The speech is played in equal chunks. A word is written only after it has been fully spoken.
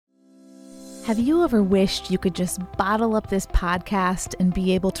Have you ever wished you could just bottle up this podcast and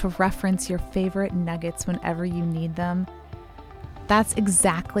be able to reference your favorite nuggets whenever you need them? That's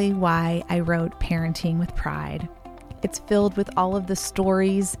exactly why I wrote Parenting with Pride. It's filled with all of the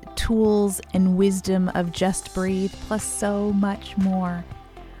stories, tools, and wisdom of Just Breathe, plus so much more.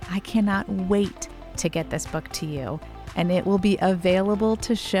 I cannot wait to get this book to you, and it will be available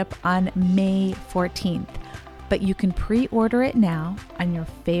to ship on May 14th. But you can pre-order it now on your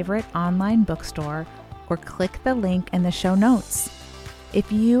favorite online bookstore or click the link in the show notes.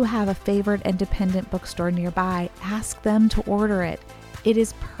 If you have a favorite independent bookstore nearby, ask them to order it. It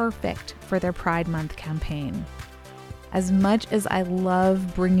is perfect for their Pride Month campaign. As much as I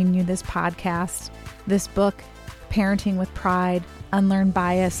love bringing you this podcast, this book, Parenting with Pride, Unlearn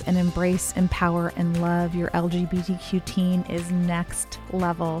Bias and Embrace, Empower, and Love Your LGBTQ Teen is next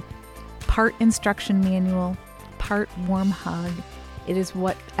level. Part instruction manual, part warm hug. It is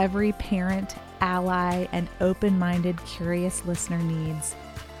what every parent, ally, and open-minded, curious listener needs.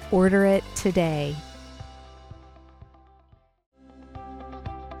 Order it today.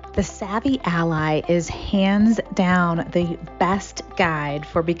 The Savvy Ally is hands down the best guide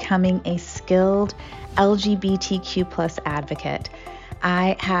for becoming a skilled LGBTQ+ advocate.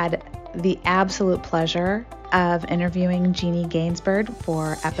 I had the absolute pleasure of interviewing Jeannie Gainsbourg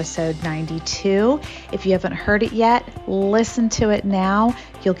for episode 92. If you haven't heard it yet, listen to it now.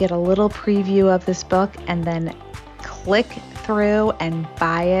 You'll get a little preview of this book and then click through and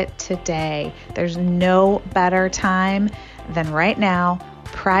buy it today. There's no better time than right now,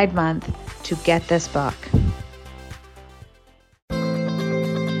 Pride Month, to get this book.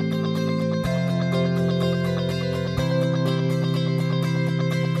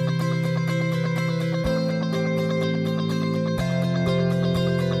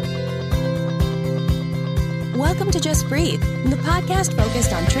 Welcome to Just Breathe, the podcast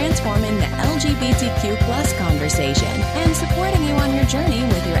focused on transforming the LGBTQ plus conversation and supporting you on your journey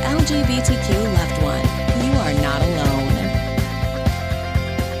with your LGBTQ loved one. You are not alone.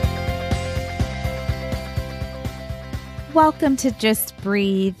 Welcome to Just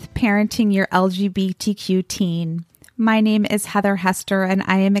Breathe, Parenting Your LGBTQ Teen. My name is Heather Hester, and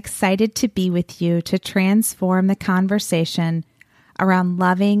I am excited to be with you to transform the conversation around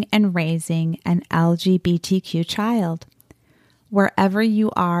loving and raising an LGBTQ child. Wherever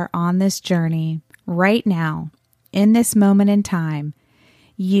you are on this journey, right now, in this moment in time,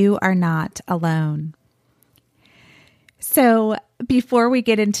 you are not alone. So before we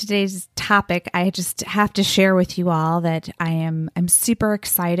get into today's topic, I just have to share with you all that I'm super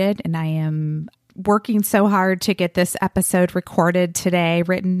excited, and I am working so hard to get this episode recorded today,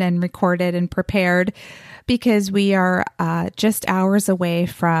 written and recorded and prepared, because we are just hours away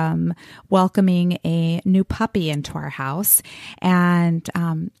from welcoming a new puppy into our house. And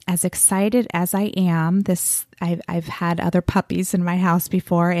as excited as I am, I've had other puppies in my house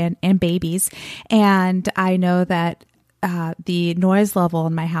before and babies, and I know that the noise level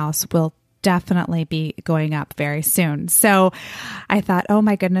in my house will definitely be going up very soon. So I thought, oh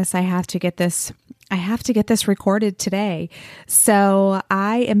my goodness, I have to get this recorded today. So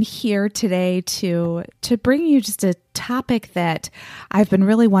I am here today to bring you just a topic that I've been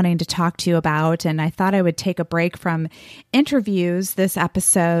really wanting to talk to you about. And I thought I would take a break from interviews this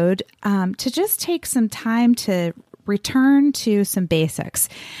episode to just take some time to return to some basics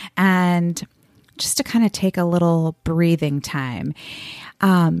and just to kind of take a little breathing time.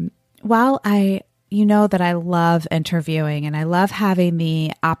 While you know that I love interviewing and I love having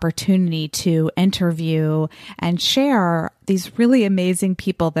the opportunity to interview and share these really amazing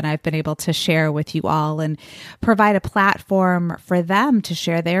people that I've been able to share with you all and provide a platform for them to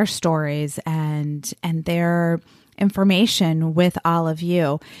share their stories and their information with all of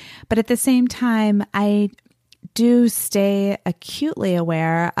you. But at the same time, I do stay acutely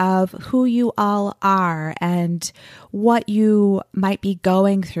aware of who you all are and what you might be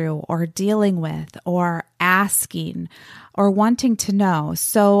going through or dealing with or asking or wanting to know.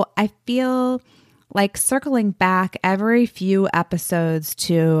 So I feel like circling back every few episodes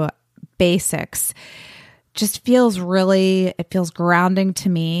to basics just feels grounding to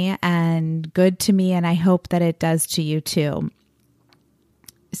me and good to me, and I hope that it does to you too.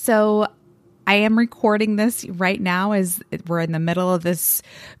 So I am recording this right now as we're in the middle of this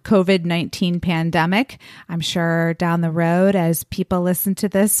COVID-19 pandemic. I'm sure down the road, as people listen to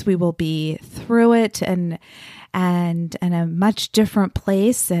this, we will be through it and in a much different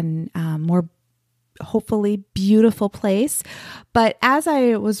place and more hopefully beautiful place. But as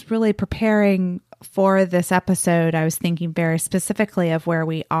I was really preparing for this episode, I was thinking very specifically of where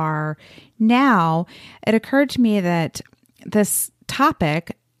we are now. It occurred to me that this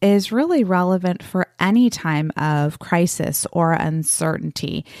topic is really relevant for any time of crisis or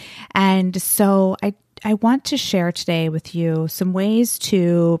uncertainty. And so I want to share today with you some ways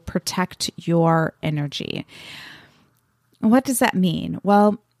to protect your energy. What does that mean?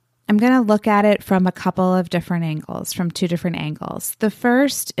 Well, I'm going to look at it from a couple of different angles, from two different angles. The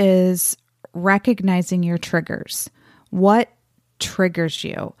first is recognizing your triggers. What triggers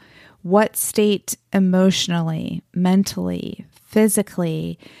you? What state emotionally, mentally,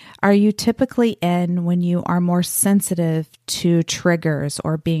 physically are you typically in when you are more sensitive to triggers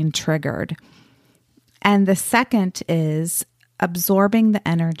or being triggered? And the second is absorbing the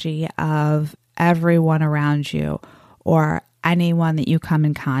energy of everyone around you or anyone that you come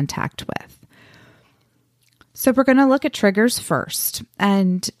in contact with. So we're going to look at triggers first.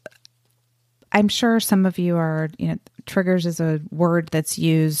 And I'm sure some of you are, triggers is a word that's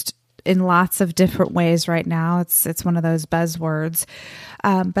used in lots of different ways right now. It's one of those buzzwords.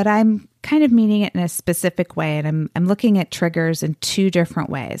 But I'm kind of meaning it in a specific way. And I'm looking at triggers in two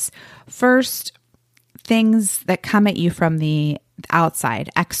different ways. First, things that come at you from the outside,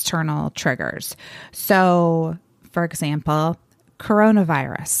 external triggers. So, for example,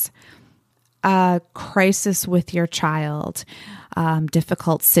 coronavirus, a crisis with your child,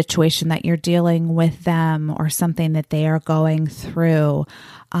 difficult situation that you're dealing with them or something that they are going through,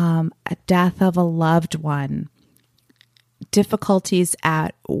 a death of a loved one, difficulties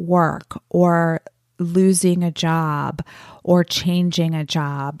at work or losing a job or changing a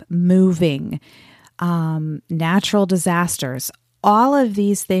job, moving, natural disasters. All of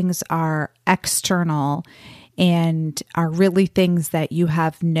these things are external and are really things that you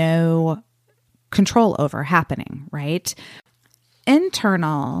have no control over happening, right?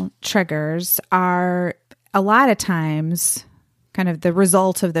 Internal triggers are a lot of times kind of the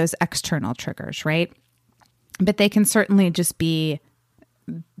result of those external triggers, right? But they can certainly just be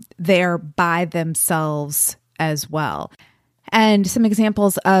there by themselves as well. And some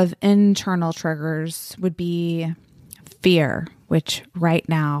examples of internal triggers would be fear, which right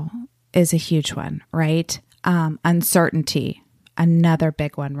now is a huge one, right? Uncertainty, another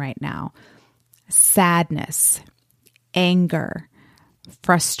big one right now. Sadness, anger,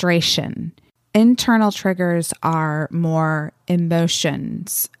 frustration. Internal triggers are more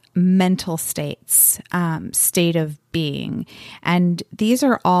emotions, mental states, state of being. And these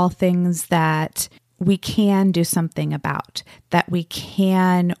are all things that we can do something about, that we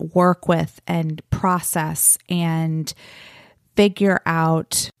can work with and process and figure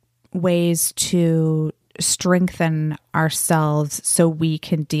out ways to strengthen ourselves so we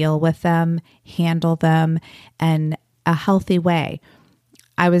can deal with them, handle them in a healthy way.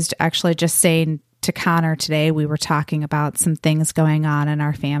 I was actually just saying to Connor today, we were talking about some things going on in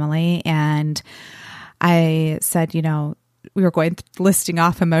our family, and I said, we were listing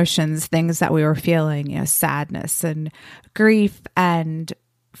off emotions, things that we were feeling, sadness and grief and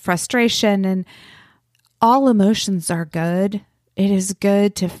frustration, and all emotions are good. It is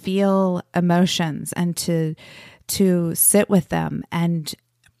good to feel emotions and to sit with them and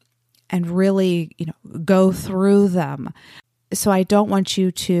really, go through them. So I don't want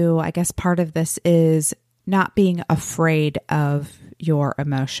you to, I guess part of this is not being afraid of your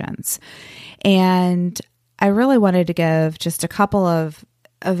emotions. And I really wanted to give just a couple of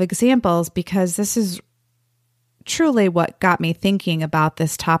examples because this is truly what got me thinking about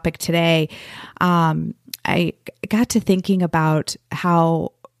this topic today. I got to thinking about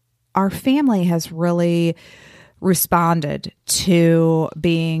how our family has really responded to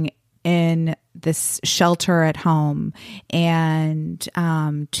being in this shelter at home and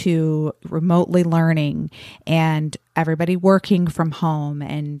to remotely learning and everybody working from home,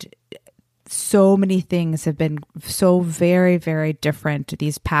 and so many things have been so very, very different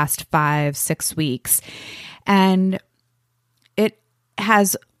these past 5-6 weeks. And it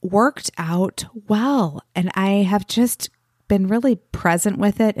has worked out well. And I have just been really present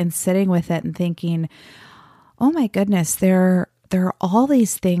with it and sitting with it and thinking, oh my goodness, there are all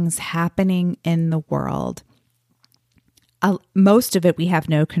these things happening in the world. Most of it we have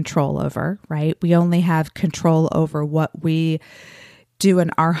no control over, right? We only have control over what we do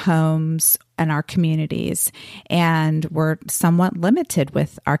in our homes and our communities. And we're somewhat limited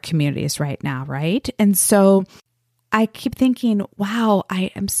with our communities right now, right? And so I keep thinking, wow,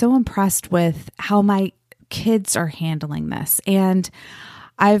 I am so impressed with how my kids are handling this. And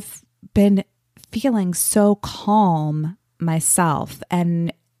I've been feeling so calm myself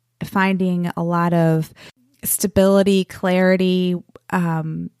and finding a lot of stability, clarity,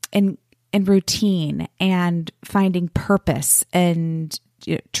 in routine, and finding purpose and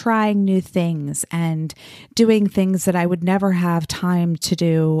trying new things and doing things that I would never have time to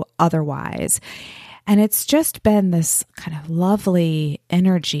do otherwise. And it's just been this kind of lovely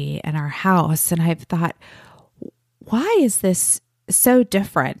energy in our house. And I've thought, why is this so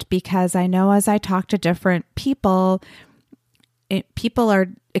different? Because I know as I talk to different people, people are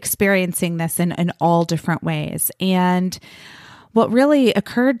experiencing this in all different ways. And what really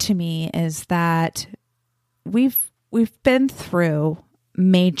occurred to me is that we've been through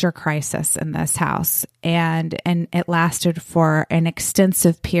major crisis in this house, and it lasted for an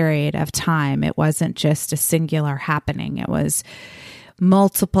extensive period of time. It wasn't just a singular happening. It was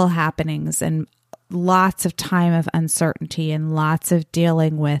multiple happenings and lots of time of uncertainty and lots of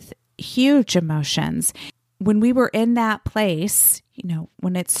dealing with huge emotions. When we were in that place,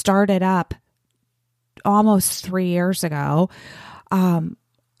 when it started up almost 3 years ago,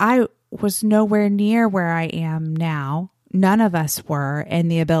 I was nowhere near where I am now. None of us were in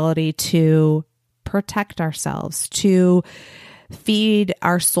the ability to protect ourselves, to feed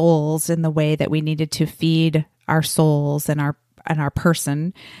our souls in the way that we needed to feed our souls and our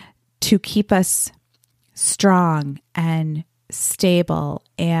person, to keep us strong and stable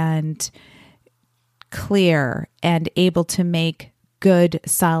and clear and able to make good,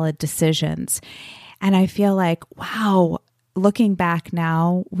 solid decisions. And I feel like, wow, looking back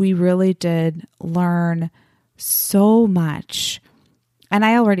now, we really did learn so much. And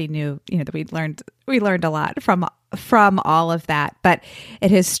I already knew, that we learned a lot from all of that, but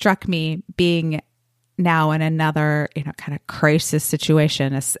it has struck me being now in another, kind of crisis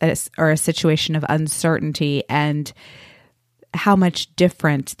situation, or a situation of uncertainty, and how much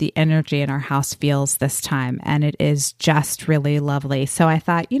different the energy in our house feels this time. And it is just really lovely. So I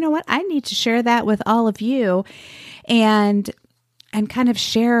thought, you know what, I need to share that with all of you and kind of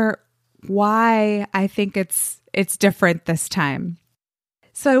share why I think it's different this time.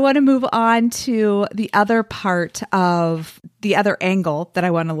 So I want to move on to the other part of the other angle that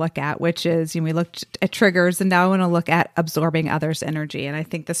I want to look at, which is, we looked at triggers, and now I want to look at absorbing others' energy. And I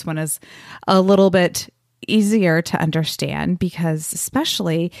think this one is a little bit easier to understand, because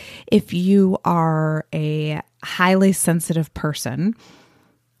especially if you are a highly sensitive person.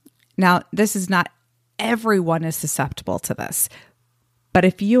 Now, this is not everyone is susceptible to this. But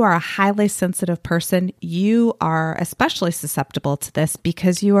if you are a highly sensitive person, you are especially susceptible to this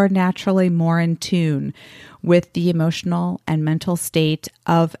because you are naturally more in tune with the emotional and mental state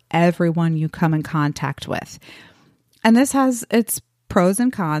of everyone you come in contact with. And this has its pros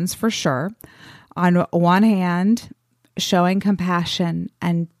and cons for sure. On one hand, showing compassion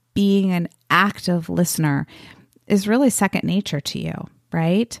and being an active listener is really second nature to you,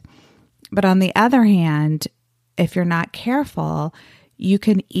 right? But on the other hand, if you're not careful, you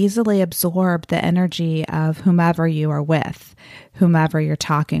can easily absorb the energy of whomever you are with, whomever you're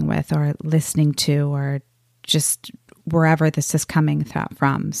talking with or listening to, or just wherever this is coming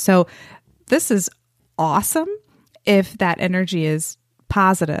from. So this is awesome if that energy is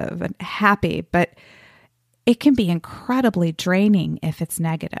positive and happy, but it can be incredibly draining if it's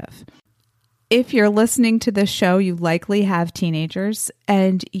negative. If you're listening to this show, you likely have teenagers,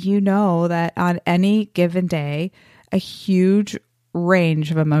 and you know that on any given day, a huge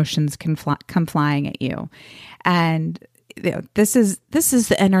range of emotions can come flying at you. And this is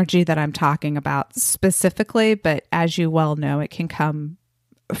the energy that I'm talking about specifically, but as you well know, it can come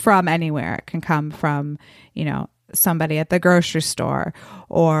from anywhere. It can come from, somebody at the grocery store,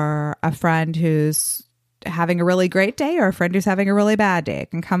 or a friend who's having a really great day, or a friend who's having a really bad day.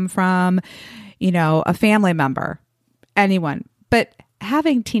 It can come from, a family member, anyone. But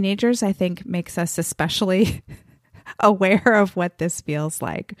having teenagers, I think, makes us especially aware of what this feels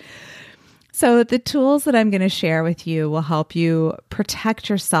like. So the tools that I'm going to share with you will help you protect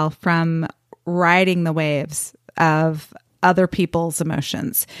yourself from riding the waves of other people's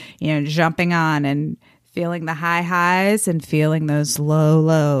emotions, jumping on and feeling the high highs and feeling those low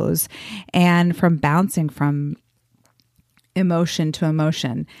lows, and from bouncing from emotion to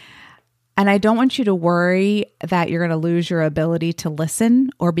emotion. And I don't want you to worry that you're going to lose your ability to listen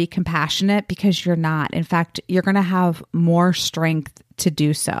or be compassionate, because you're not. In fact, you're going to have more strength to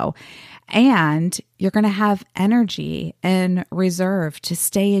do so. And you're going to have energy and reserve to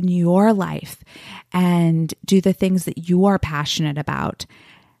stay in your life and do the things that you are passionate about,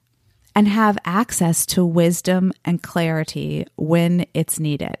 and have access to wisdom and clarity when it's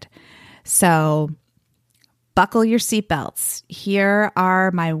needed. So buckle your seatbelts. Here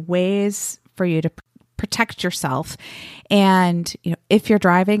are my ways for you to protect yourself. And if you're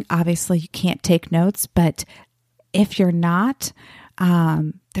driving, obviously you can't take notes, but if you're not,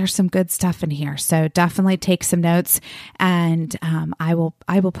 there's some good stuff in here. So definitely take some notes, and I will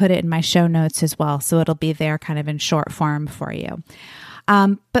put it in my show notes as well. So it'll be there kind of in short form for you.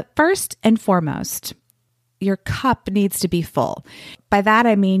 But first and foremost, your cup needs to be full. By that,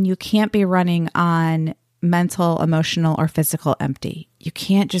 I mean, you can't be running on mental, emotional, or physical empty. You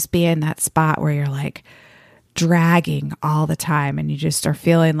can't just be in that spot where you're like dragging all the time and you just are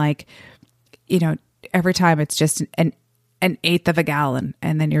feeling like, every time it's just an eighth of a gallon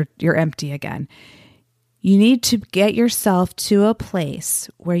and then you're empty again. You need to get yourself to a place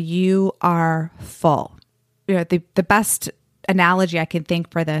where you are full. The best analogy I can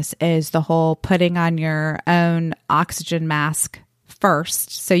think for this is the whole putting on your own oxygen mask first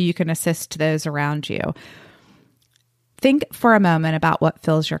so you can assist those around you. Think for a moment about what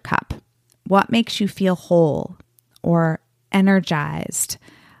fills your cup. What makes you feel whole or energized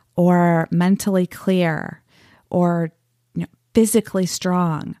or mentally clear or physically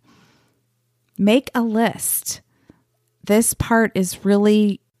strong? Make a list. This part is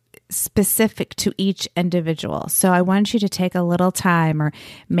really specific to each individual. So I want you to take a little time or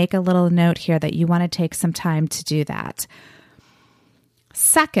make a little note here that you want to take some time to do that.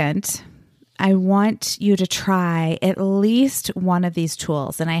 Second, I want you to try at least one of these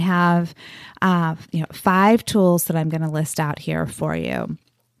tools. And I have 5 tools that I'm going to list out here for you.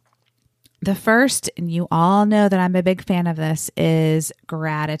 The first, and you all know that I'm a big fan of this, is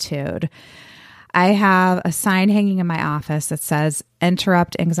gratitude. I have a sign hanging in my office that says,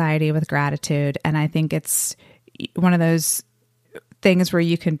 interrupt anxiety with gratitude. And I think it's one of those things where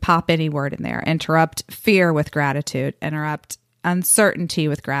you can pop any word in there. Interrupt fear with gratitude. Interrupt uncertainty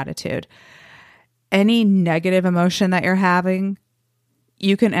with gratitude. Any negative emotion that you're having,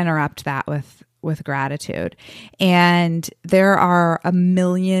 you can interrupt that with gratitude. And there are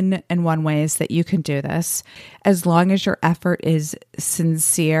 1,000,001 ways that you can do this. As long as your effort is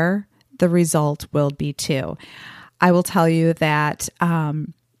sincere, the result will be too. I will tell you that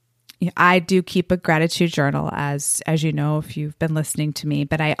I do keep a gratitude journal, as you know, if you've been listening to me.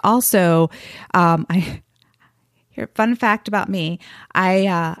 But I also, here, fun fact about me,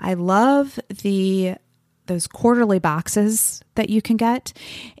 I love those quarterly boxes that you can get.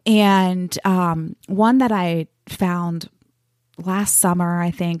 And one that I found last summer, I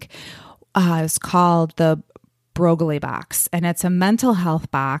think, is called the Broglie box. And it's a mental health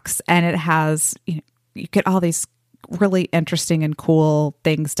box. And it has, you get all these really interesting and cool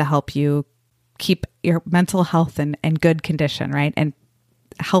things to help you keep your mental health in good condition, right? And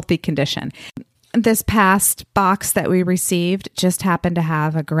healthy condition. This past box that we received just happened to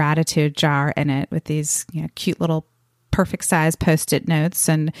have a gratitude jar in it with these cute little perfect size Post-it notes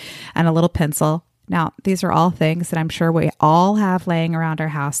and a little pencil. Now, these are all things that I'm sure we all have laying around our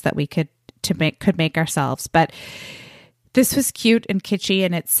house that we could make ourselves. But this was cute and kitschy,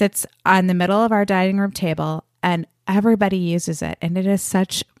 and it sits on the middle of our dining room table, and everybody uses it. And it is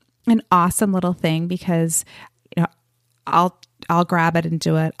such an awesome little thing because I'll grab it and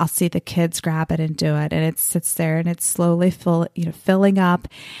do it. I'll see the kids grab it and do it. And it sits there and it's slowly filling up.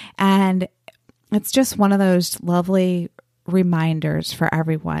 And it's just one of those lovely reminders for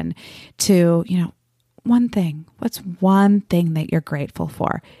everyone to, one thing. What's one thing that you're grateful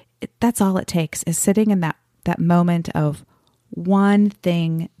for? That's all it takes, is sitting in that moment of one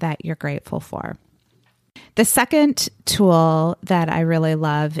thing that you're grateful for. The second tool that I really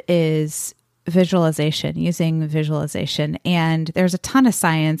love is visualization, using visualization. And there's a ton of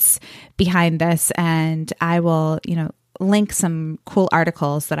science behind this, and I will, link some cool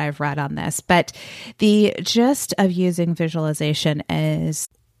articles that I've read on this. But the gist of using visualization is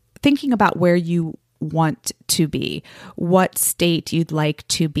thinking about where you want to be, what state you'd like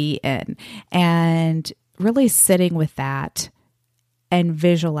to be in, and really sitting with that and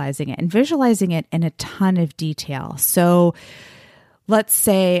visualizing it in a ton of detail. So let's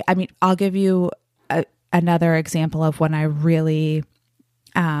say, I'll give you another example of when I really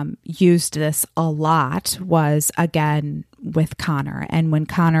used this a lot was, again, with Connor, and when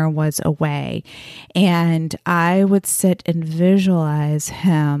Connor was away. And I would sit and visualize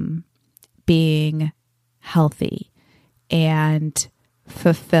him being healthy and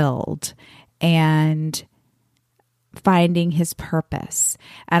fulfilled and finding his purpose.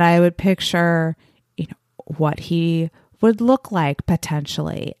 And I would picture, what he would look like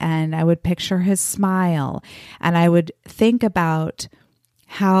potentially. And I would picture his smile, and I would think about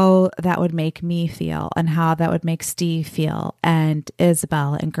how that would make me feel and how that would make Steve feel, and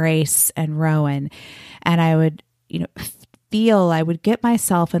Isabel and Grace and Rowan. And I would, I would get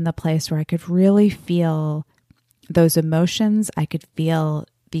myself in the place where I could really feel those emotions. I could feel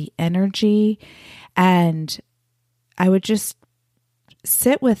the energy, and I would just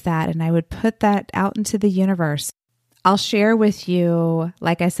sit with that and I would put that out into the universe. I'll share with you,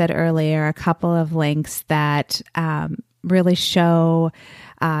 like I said earlier, a couple of links that really show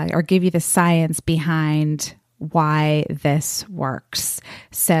or give you the science behind why this works.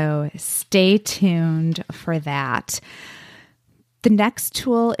 So stay tuned for that. The next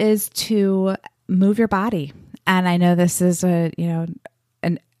tool is to move your body. And I know this is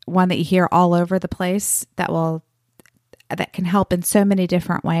one that you hear all over the place that can help in so many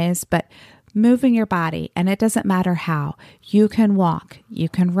different ways, but moving your body, and it doesn't matter how. You can walk, you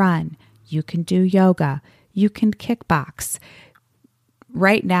can run, you can do yoga, you can kickbox.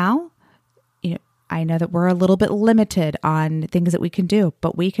 Right now, I know that we're a little bit limited on things that we can do,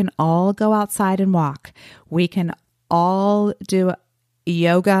 but we can all go outside and walk. We can all do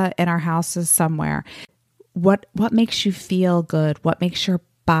yoga in our houses somewhere. What makes you feel good? What makes your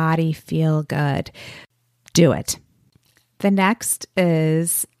body feel good? Do it. The next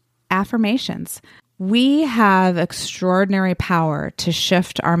is affirmations. We have extraordinary power to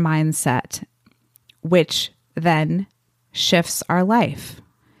shift our mindset, which then shifts our life.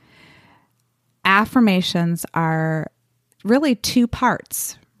 Affirmations are really two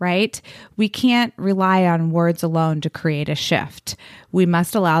parts, right? We can't rely on words alone to create a shift. We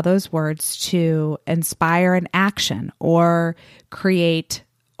must allow those words to inspire an action or create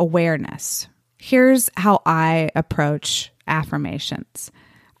awareness. Here's how I approach affirmations.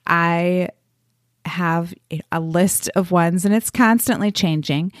 I have a list of ones, and it's constantly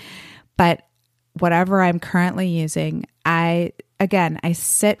changing, but whatever I'm currently using, I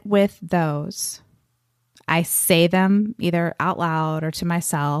sit with those. I say them either out loud or to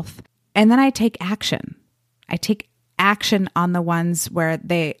myself, and then I take action. I take action on the ones where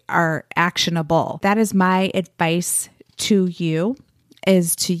they are actionable. That is my advice to you,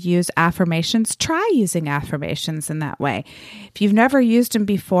 is to use affirmations. Try using affirmations in that way. If you've never used them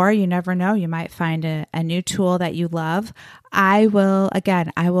before, you never know. You might find a new tool that you love. I will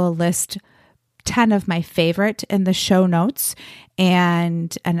list 10 of my favorite in the show notes,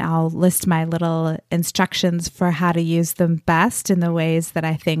 and I'll list my little instructions for how to use them best in the ways that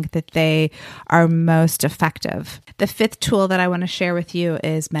I think that they are most effective. The fifth tool that I want to share with you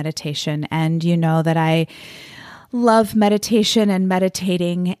is meditation. And you know that I love meditation and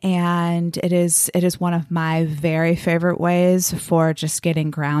meditating, and it is one of my very favorite ways for just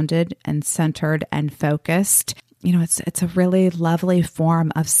getting grounded and centered and focused. It's a really lovely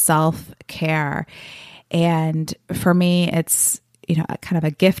form of self-care. And for me, it's, kind of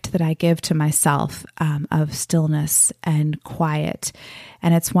a gift that I give to myself of stillness and quiet.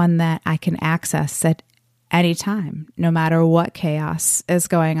 And it's one that I can access at any time, no matter what chaos is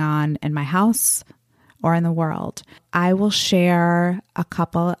going on in my house or in the world. I will share a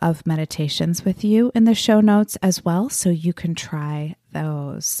couple of meditations with you in the show notes as well, so you can try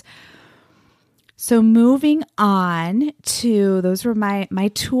those. So moving on to, those were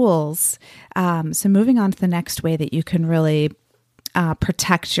my tools. So moving on to the next way that you can really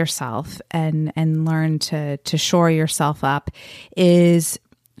protect yourself and learn to shore yourself up is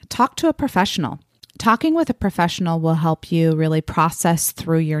talk to a professional. Talking with a professional will help you really process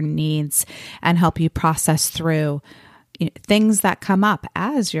through your needs and help you process through things that come up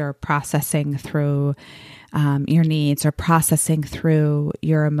as you're processing through your needs or processing through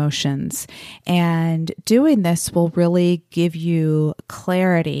your emotions. And doing this will really give you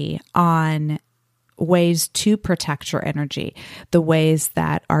clarity on ways to protect your energy, the ways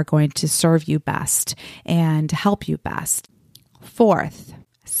that are going to serve you best and help you best. Fourth,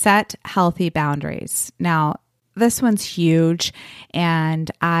 set healthy boundaries. Now, this one's huge, and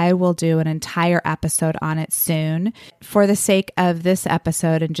I will do an entire episode on it soon. For the sake of this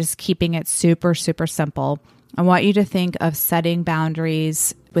episode and just keeping it super, super simple, I want you to think of setting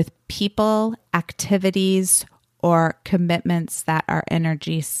boundaries with people, activities, or commitments that are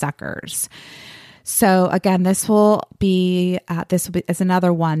energy suckers. So again, this will be is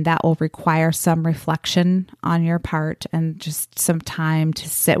another one that will require some reflection on your part and just some time to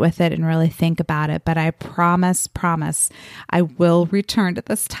sit with it and really think about it. But I promise, I will return to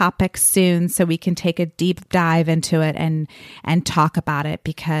this topic soon so we can take a deep dive into it and talk about it,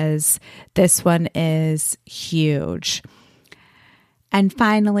 because this one is huge. And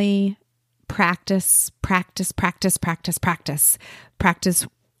finally, practice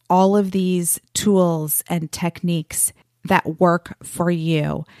all of these tools and techniques that work for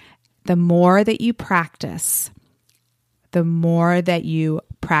you. The more that you practice,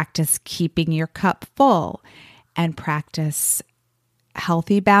 keeping your cup full and practice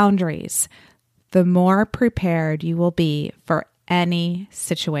healthy boundaries, the more prepared you will be for any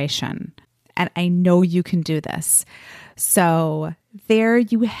situation. And I know you can do this. So there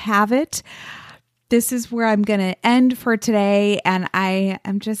you have it. This is where I'm going to end for today. And I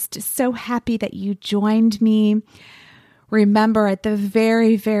am just so happy that you joined me. Remember, at the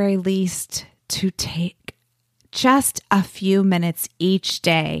very, very least, to take just a few minutes each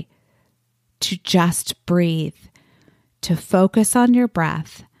day to just breathe, to focus on your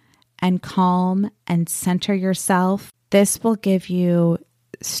breath and calm and center yourself. This will give you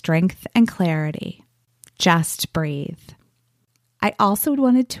strength and clarity. Just breathe. I also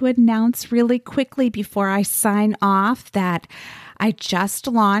wanted to announce really quickly before I sign off that I just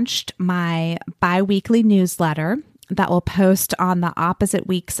launched my bi-weekly newsletter that will post on the opposite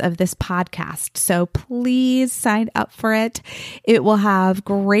weeks of this podcast. So please sign up for it. It will have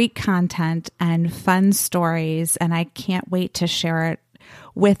great content and fun stories, and I can't wait to share it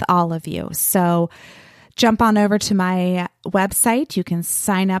with all of you. So jump on over to my website. You can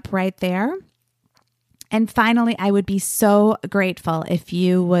sign up right there. And finally, I would be so grateful if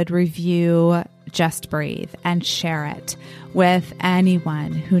you would review Just Breathe and share it with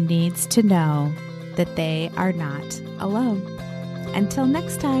anyone who needs to know that they are not alone. Until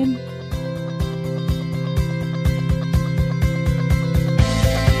next time.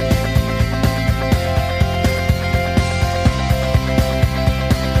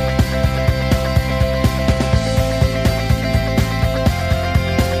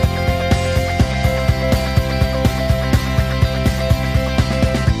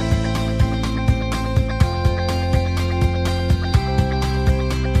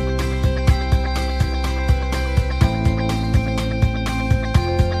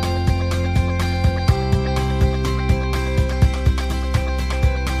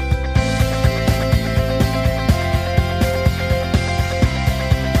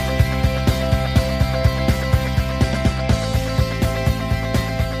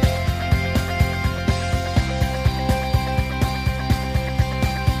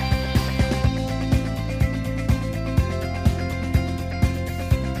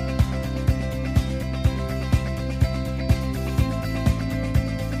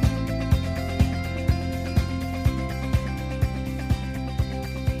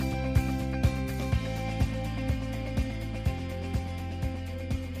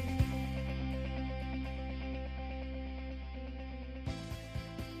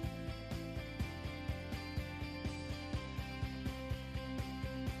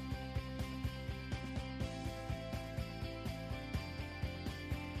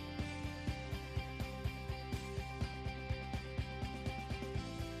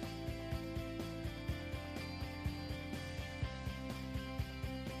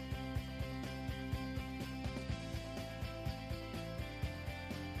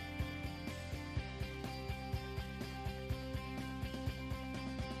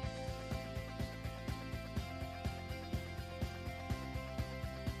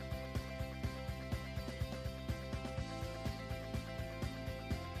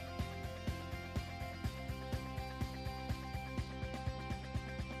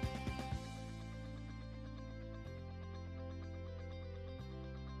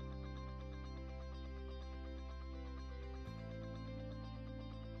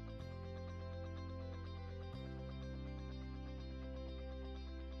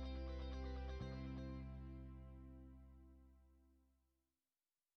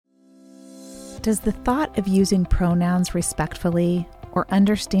 Does the thought of using pronouns respectfully or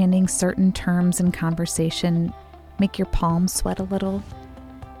understanding certain terms in conversation make your palms sweat a little?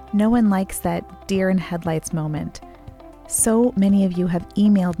 No one likes that deer in headlights moment. So many of you have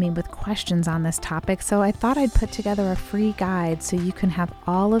emailed me with questions on this topic, so I thought I'd put together a free guide so you can have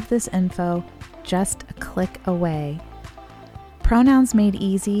all of this info just a click away. Pronouns Made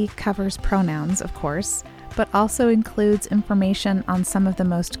Easy covers pronouns, of course, but also includes information on some of the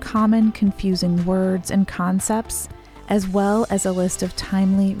most common confusing words and concepts, as well as a list of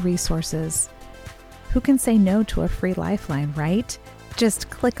timely resources. Who can say no to a free lifeline, right? Just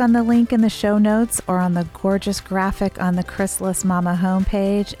click on the link in the show notes or on the gorgeous graphic on the Chrysalis Mama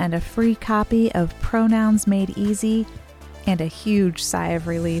homepage, and a free copy of Pronouns Made Easy and a huge sigh of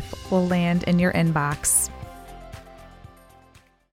relief will land in your inbox.